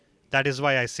election. That is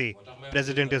why I say the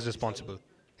president is responsible.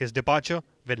 His departure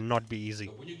will not be easy.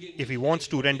 If he wants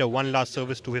to render one last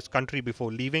service to his country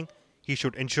before leaving, he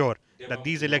should ensure that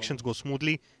these elections go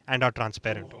smoothly and are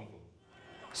transparent.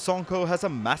 Sonko has a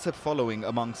massive following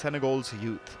among Senegal's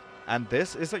youth, and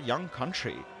this is a young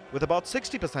country, with about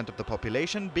 60% of the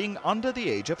population being under the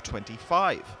age of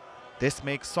 25. This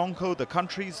makes Sonko the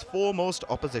country's foremost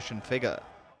opposition figure.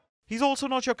 He's also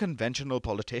not your conventional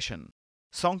politician.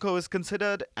 Sonko is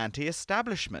considered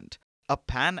anti-establishment, a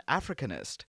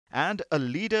pan-Africanist, and a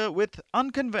leader with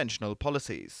unconventional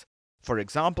policies. For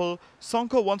example,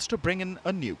 Sonko wants to bring in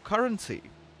a new currency.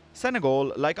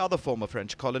 Senegal, like other former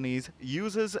French colonies,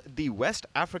 uses the West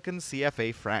African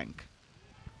CFA franc.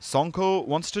 Sonko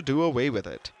wants to do away with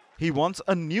it. He wants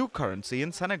a new currency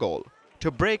in Senegal to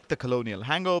break the colonial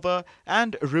hangover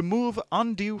and remove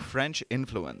undue French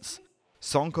influence.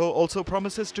 Sonko also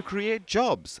promises to create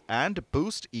jobs and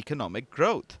boost economic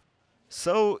growth.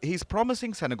 So he's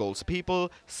promising Senegal's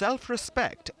people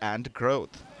self-respect and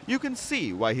growth. You can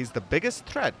see why he's the biggest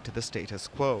threat to the status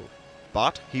quo.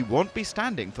 But he won't be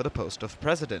standing for the post of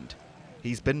president.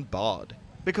 He's been barred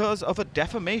because of a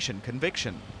defamation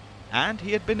conviction, and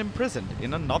he had been imprisoned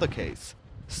in another case.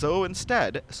 So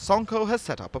instead, Sonko has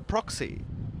set up a proxy,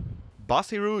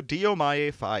 Bassirou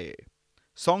Diomaye Faye.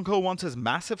 Sonko wants his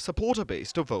massive supporter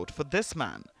base to vote for this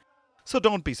man. So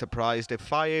don't be surprised if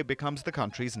Faye becomes the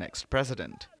country's next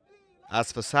president.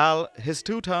 As for Sall, his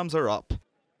 2 terms are up.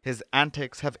 His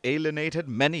antics have alienated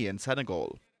many in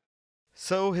Senegal.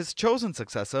 So his chosen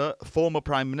successor, former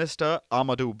Prime Minister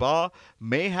Amadou Ba,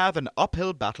 may have an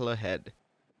uphill battle ahead.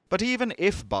 But even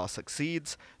if Ba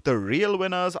succeeds, the real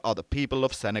winners are the people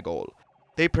of Senegal.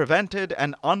 They prevented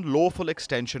an unlawful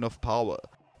extension of power.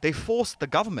 They forced the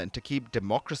government to keep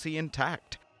democracy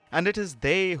intact. And it is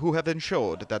they who have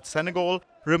ensured that Senegal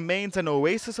remains an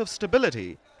oasis of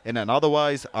stability in an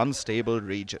otherwise unstable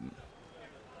region.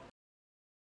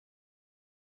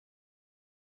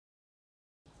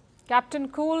 Captain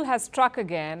Cool has struck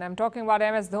again. I'm talking about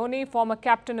MS Dhoni, former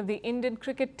captain of the Indian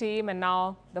cricket team and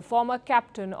now the former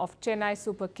captain of Chennai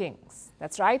Super Kings.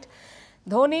 That's right.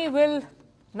 Dhoni will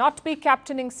not be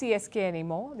captaining CSK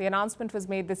anymore. The announcement was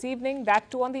made this evening,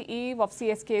 that too on the eve of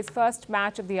CSK's first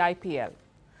match of the IPL.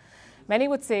 Many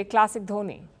would say classic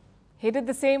Dhoni. He did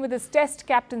the same with his test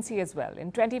captaincy as well.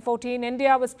 In 2014,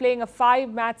 India was playing a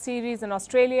 5-match series in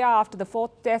Australia. After the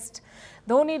 4th test,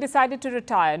 Dhoni decided to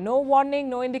retire. No warning,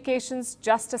 no indications,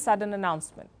 just a sudden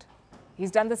announcement.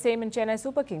 He's done the same in Chennai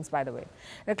Super Kings, by the way.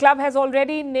 The club has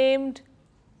already named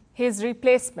his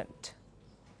replacement.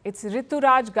 It's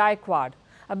Rituraj Gaikwad,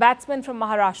 a batsman from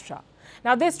Maharashtra.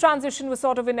 Now, this transition was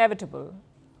sort of inevitable.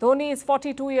 Dhoni is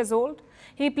 42 years old.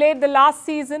 He played the last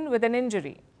season with an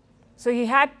injury. So he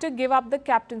had to give up the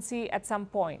captaincy at some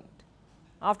point.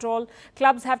 After all,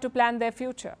 clubs have to plan their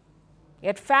future.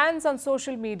 Yet fans on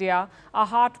social media are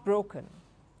heartbroken.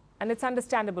 And it's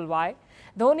understandable why.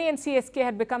 Dhoni and CSK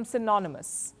had become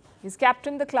synonymous. He's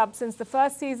captained the club since the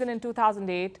first season in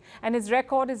 2008 and his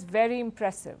record is very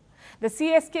impressive. The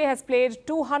CSK has played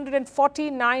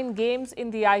 249 games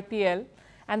in the IPL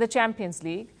and the Champions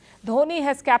League. Dhoni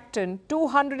has captained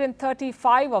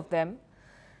 235 of them.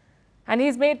 And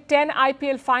he's made 10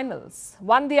 IPL finals,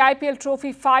 won the IPL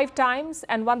trophy 5 times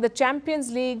and won the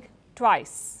Champions League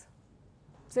twice.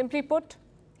 Simply put,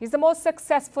 he's the most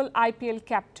successful IPL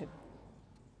captain.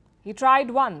 He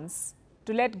tried once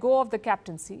to let go of the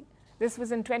captaincy. This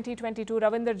was in 2022.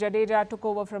 Ravindra Jadeja took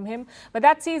over from him. But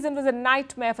that season was a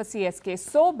nightmare for CSK,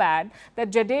 so bad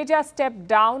that Jadeja stepped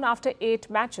down after 8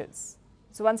 matches.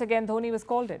 So once again, Dhoni was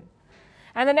called in.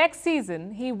 And the next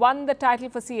season, he won the title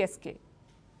for CSK.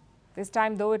 This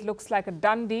time, though, it looks like a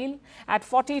done deal. At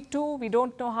 42, we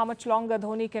don't know how much longer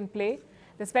Dhoni can play.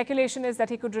 The speculation is that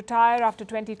he could retire after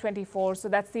 2024. So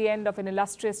that's the end of an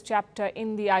illustrious chapter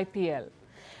in the IPL.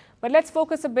 But let's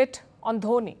focus a bit on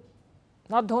Dhoni.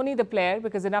 Not Dhoni the player,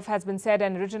 because enough has been said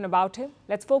and written about him.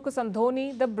 Let's focus on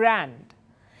Dhoni the brand.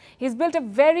 He's built a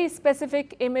very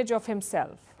specific image of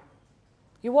himself.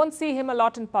 You won't see him a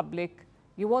lot in public.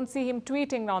 You won't see him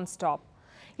tweeting non-stop.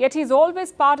 Yet he's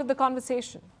always part of the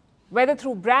conversation. Whether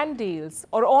through brand deals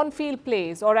or on-field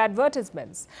plays or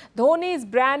advertisements, Dhoni's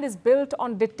brand is built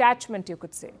on detachment, you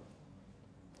could say.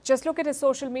 Just look at his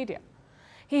social media.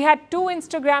 He had 2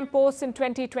 Instagram posts in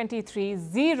 2023,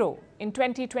 0 in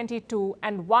 2022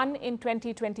 and 1 in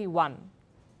 2021.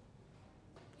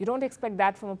 You don't expect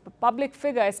that from a public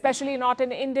figure, especially not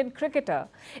an Indian cricketer.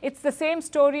 It's the same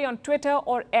story on Twitter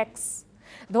or X.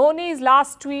 Dhoni's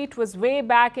last tweet was way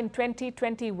back in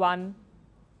 2021,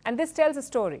 and this tells a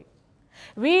story.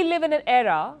 We live in an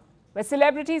era where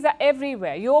celebrities are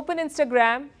everywhere. You open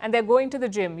Instagram and they're going to the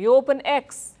gym. You open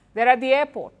X, they're at the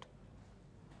airport.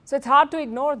 So it's hard to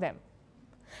ignore them.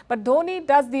 But Dhoni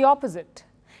does the opposite.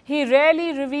 He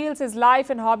rarely reveals his life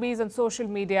and hobbies on social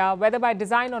media, whether by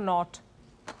design or not.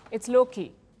 It's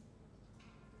low-key.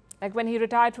 Like when he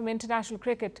retired from international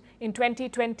cricket in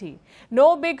 2020.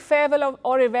 No big farewell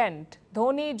or event.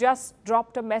 Dhoni just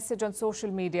dropped a message on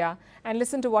social media and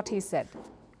listen to what he said.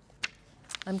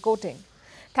 I'm quoting,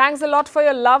 "Thanks a lot for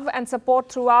your love and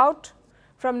support throughout.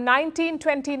 From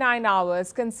 1929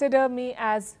 hours, consider me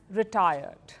as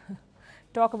retired."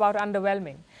 Talk about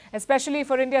underwhelming. especially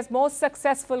for India's most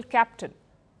successful captain,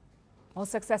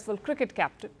 most successful cricket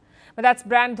captain. But that's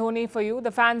Brand Dhoni for you.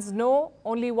 The fans know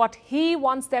only what he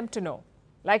wants them to know,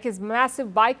 like his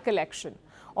massive bike collection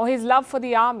or his love for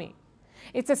the army.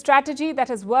 It's a strategy that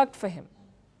has worked for him.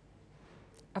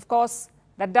 Of course,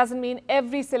 that doesn't mean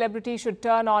every celebrity should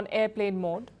turn on airplane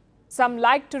mode. Some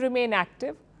like to remain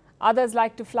active, others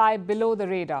like to fly below the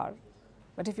radar.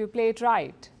 But if you play it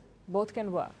right, both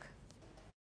can work.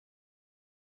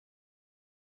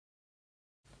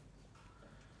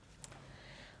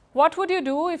 What would you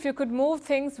do if you could move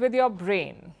things with your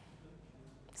brain?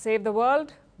 Save the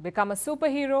world, become a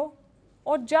superhero,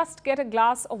 or just get a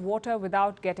glass of water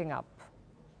without getting up?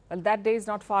 Well, that day is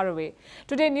not far away.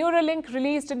 Today, Neuralink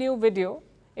released a new video.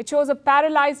 It shows a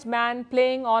paralyzed man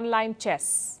playing online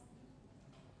chess.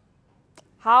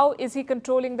 How is he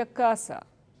controlling the cursor?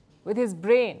 With his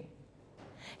brain.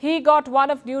 He got one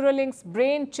of Neuralink's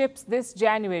brain chips this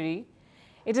January.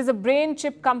 It is a brain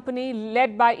chip company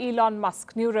led by Elon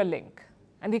Musk, Neuralink.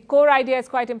 And the core idea is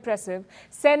quite impressive,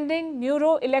 sending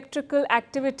neuroelectrical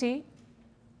activity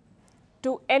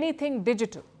to anything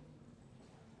digital.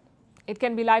 It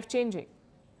can be life-changing.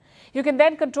 You can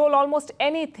then control almost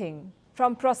anything,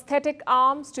 from prosthetic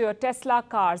arms to your Tesla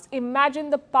cars.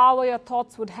 Imagine the power your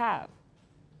thoughts would have.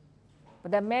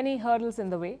 But there are many hurdles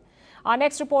in the way. Our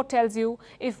next report tells you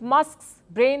if Musk's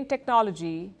brain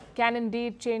technology can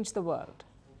indeed change the world.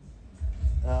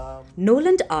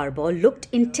 Noland Arbor looked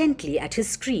intently at his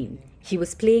screen. He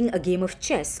was playing a game of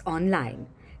chess online.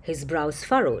 His brows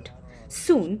furrowed.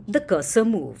 Soon, the cursor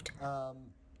moved.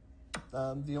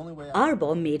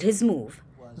 Arbor made his move.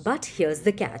 But here's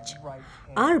the catch.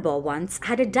 Arbor once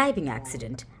had a diving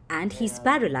accident and he's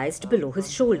paralyzed below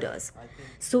his shoulders.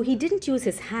 So he didn't use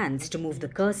his hands to move the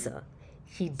cursor.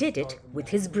 He did it with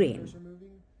his brain.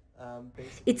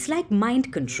 It's like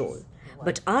mind control.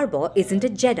 But Arbor isn't a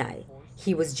Jedi.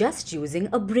 He was just using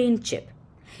a brain chip.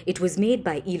 It was made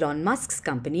by Elon Musk's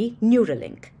company,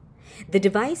 Neuralink. The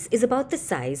device is about the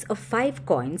size of 5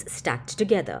 coins stacked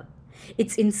together.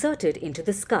 It's inserted into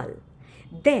the skull.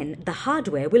 Then the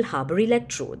hardware will harbor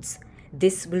electrodes.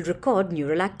 This will record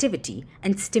neural activity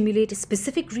and stimulate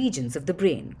specific regions of the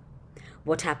brain.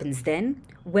 What happens then?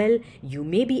 Well, you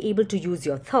may be able to use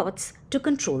your thoughts to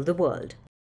control the world.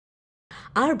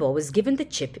 Arbor was given the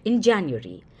chip in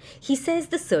January. He says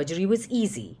the surgery was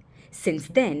easy. Since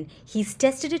then, he's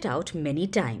tested it out many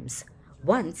times.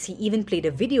 Once, he even played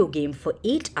a video game for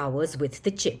 8 hours with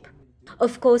the chip.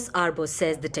 Of course, Arbor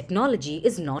says the technology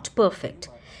is not perfect.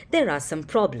 There are some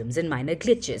problems and minor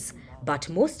glitches, but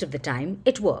most of the time,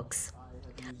 it works.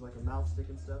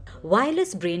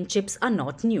 Wireless brain chips are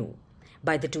not new.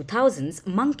 By the 2000s,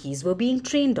 monkeys were being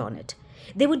trained on it.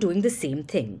 They were doing the same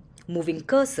thing, moving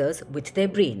cursors with their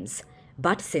brains.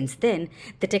 But since then,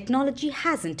 the technology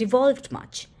hasn't evolved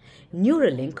much.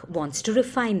 Neuralink wants to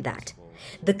refine that.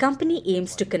 The company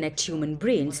aims to connect human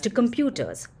brains to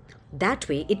computers. That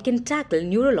way, it can tackle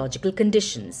neurological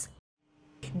conditions.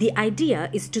 The idea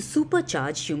is to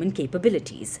supercharge human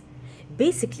capabilities.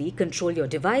 Basically, control your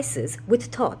devices with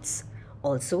thoughts.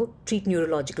 Also, treat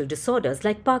neurological disorders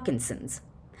like Parkinson's.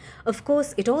 Of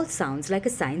course, it all sounds like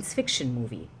a science fiction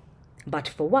movie. But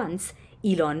for once,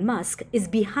 Elon Musk is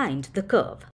behind the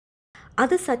curve.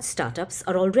 Other such startups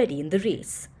are already in the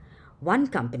race. One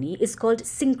company is called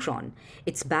Synchron.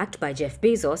 It's backed by Jeff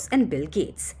Bezos and Bill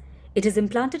Gates. It has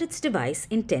implanted its device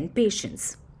in 10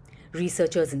 patients.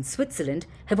 Researchers in Switzerland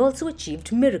have also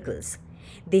achieved miracles.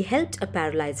 They helped a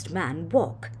paralyzed man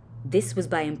walk. This was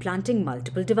by implanting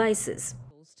multiple devices.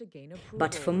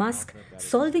 But for Musk,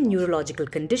 solving neurological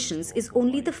conditions is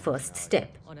only the first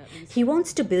step. He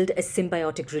wants to build a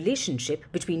symbiotic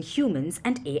relationship between humans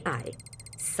and AI.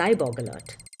 Cyborg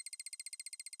alert.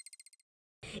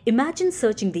 Imagine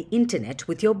searching the internet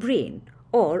with your brain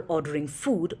or ordering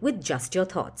food with just your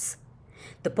thoughts.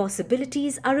 The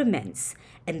possibilities are immense,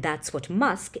 and that's what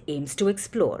Musk aims to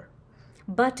explore.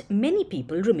 But many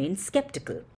people remain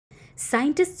skeptical.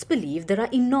 Scientists believe there are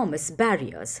enormous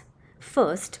barriers.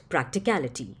 First,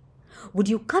 practicality. Would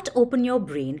you cut open your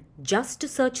brain just to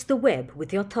search the web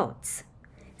with your thoughts?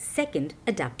 Second,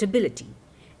 adaptability.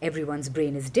 Everyone's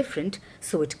brain is different,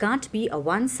 so it can't be a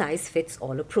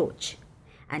one-size-fits-all approach.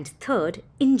 And third,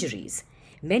 injuries.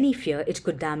 Many fear it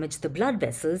could damage the blood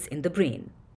vessels in the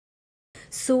brain.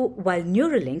 So, while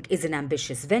Neuralink is an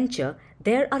ambitious venture,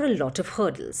 there are a lot of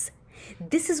hurdles.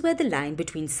 This is where the line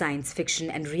between science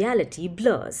fiction and reality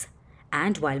blurs.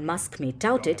 And while Musk may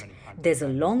tout it, there's a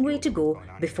long way to go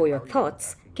before your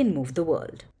thoughts can move the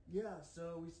world. Yeah,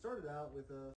 so we started out with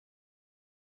a...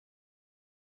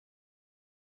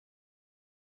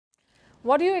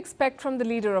 What do you expect from the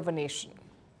leader of a nation?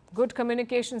 Good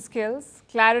communication skills,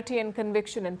 clarity and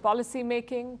conviction in policy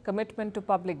making, commitment to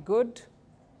public good.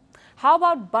 How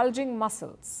about bulging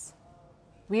muscles?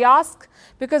 We ask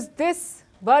because this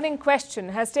burning question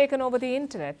has taken over the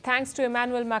internet thanks to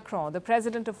Emmanuel Macron, the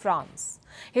president of France.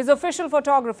 His official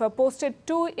photographer posted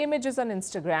 2 images on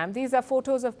Instagram. These are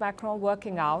photos of Macron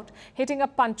working out, hitting a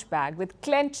punch bag with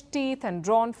clenched teeth and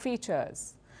drawn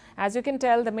features. As you can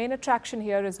tell, the main attraction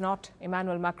here is not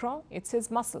Emmanuel Macron, it's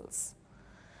his muscles.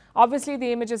 Obviously,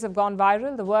 the images have gone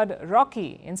viral. The word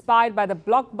Rocky, inspired by the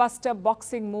blockbuster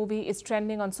boxing movie, is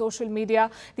trending on social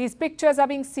media. These pictures are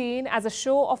being seen as a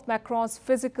show of Macron's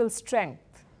physical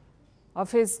strength,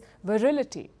 of his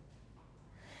virility.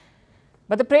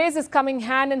 But the praise is coming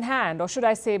hand in hand, or should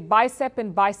I say bicep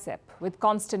in bicep, with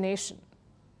consternation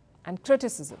and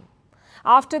criticism.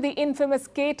 After the infamous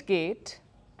Gate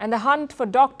and the hunt for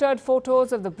doctored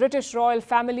photos of the British royal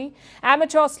family,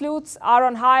 amateur sleuths are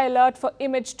on high alert for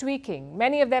image tweaking.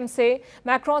 Many of them say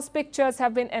Macron's pictures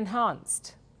have been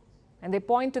enhanced. And they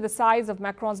point to the size of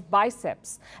Macron's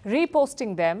biceps,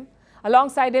 reposting them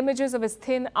alongside images of his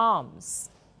thin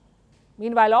arms.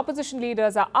 Meanwhile, opposition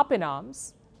leaders are up in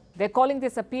arms. They're calling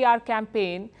this a PR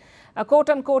campaign, a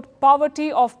quote-unquote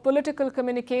poverty of political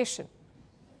communication.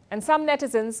 And some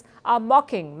netizens are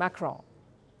mocking Macron,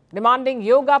 demanding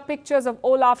yoga pictures of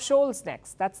Olaf Scholz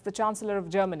next. That's the Chancellor of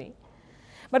Germany.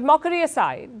 But mockery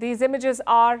aside, these images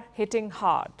are hitting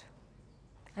hard.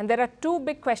 And there are 2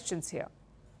 big questions here.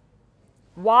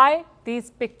 Why these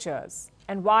pictures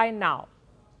and why now?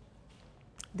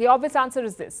 The obvious answer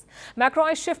is this.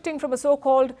 Macron is shifting from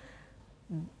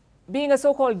being a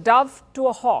so-called dove to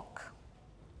a hawk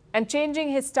and changing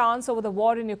his stance over the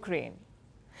war in Ukraine.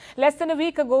 Less than a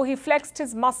week ago, he flexed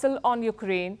his muscle on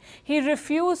Ukraine. He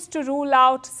refused to rule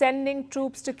out sending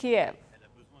troops to Kiev.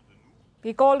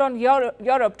 He called on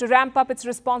Europe to ramp up its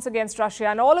response against Russia.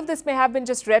 And all of this may have been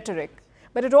just rhetoric,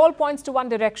 but it all points to one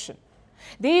direction.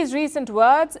 These recent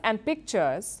words and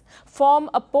pictures form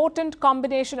a potent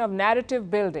combination of narrative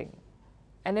building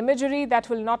and imagery that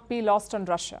will not be lost on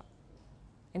Russia.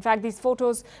 In fact, these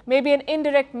photos may be an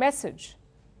indirect message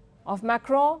of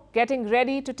Macron getting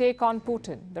ready to take on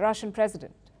Putin, the Russian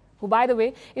president, who, by the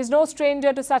way, is no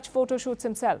stranger to such photo shoots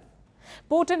himself.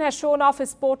 Putin has shown off his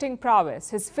sporting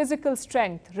prowess, his physical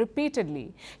strength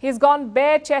repeatedly. He's gone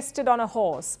bare-chested on a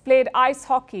horse, played ice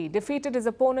hockey, defeated his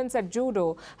opponents at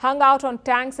judo, hung out on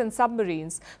tanks and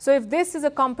submarines. So if this is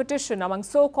a competition among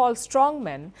so-called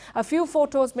strongmen, a few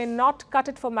photos may not cut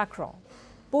it for Macron.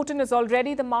 Putin is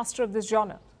already the master of this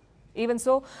genre. Even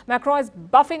so, Macron is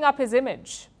buffing up his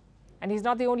image. And he's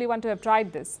not the only one to have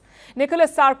tried this.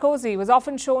 Nicolas Sarkozy was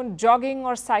often shown jogging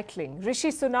or cycling. Rishi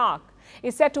Sunak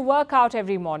is said to work out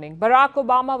every morning. Barack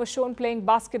Obama was shown playing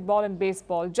basketball and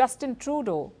baseball. Justin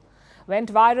Trudeau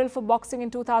went viral for boxing in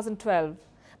 2012.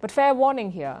 But fair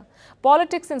warning here,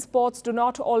 politics and sports do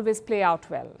not always play out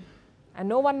well. And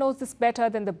no one knows this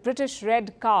better than the British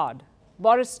red card,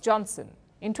 Boris Johnson.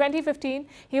 In 2015,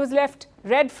 he was left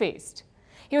red-faced.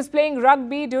 He was playing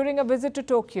rugby during a visit to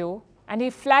Tokyo, and he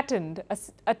flattened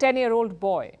a 10-year-old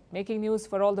boy, making news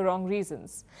for all the wrong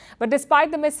reasons. But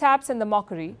despite the mishaps and the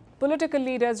mockery, political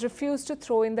leaders refuse to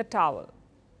throw in the towel.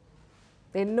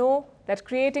 They know that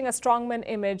creating a strongman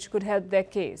image could help their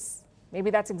case.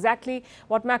 Maybe that's exactly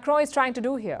what Macron is trying to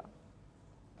do here,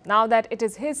 now that it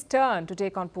is his turn to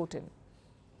take on Putin.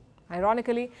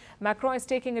 Ironically, Macron is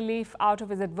taking a leaf out of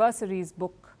his adversary's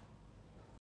book.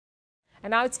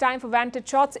 And now it's time for Vantage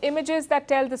Shots, images that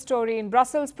tell the story. In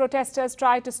Brussels, protesters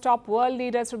try to stop world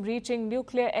leaders from reaching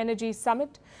nuclear energy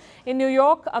summit. In New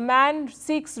York, a man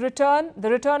seeks the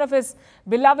return of his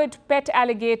beloved pet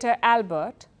alligator,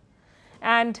 Albert.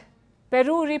 And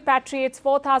Peru repatriates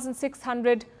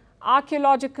 4,600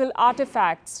 archaeological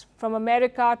artifacts from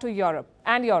America to Europe.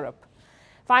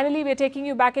 Finally, we're taking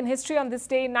you back in history. On this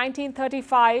day in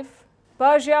 1935,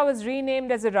 Persia was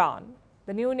renamed as Iran.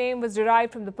 The new name was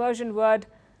derived from the Persian word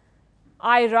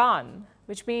Iran,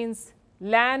 which means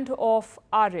land of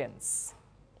Aryans.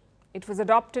 It was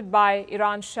adopted by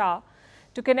Iran Shah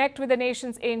to connect with the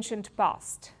nation's ancient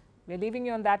past. We're leaving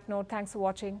you on that note. Thanks for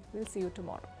watching. We'll see you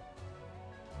tomorrow.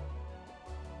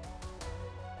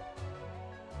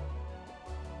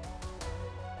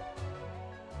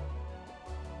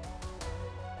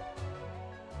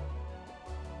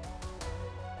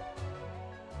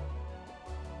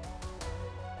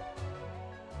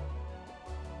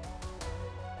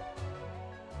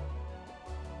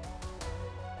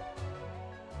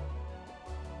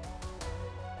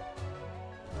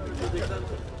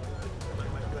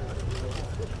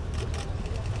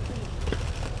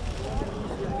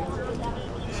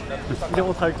 Il est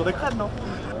rentré avec ton écran, non?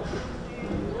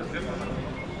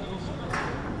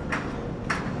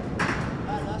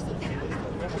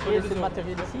 Et c'est le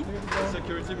matériel ici?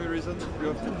 Security reason, you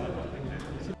have to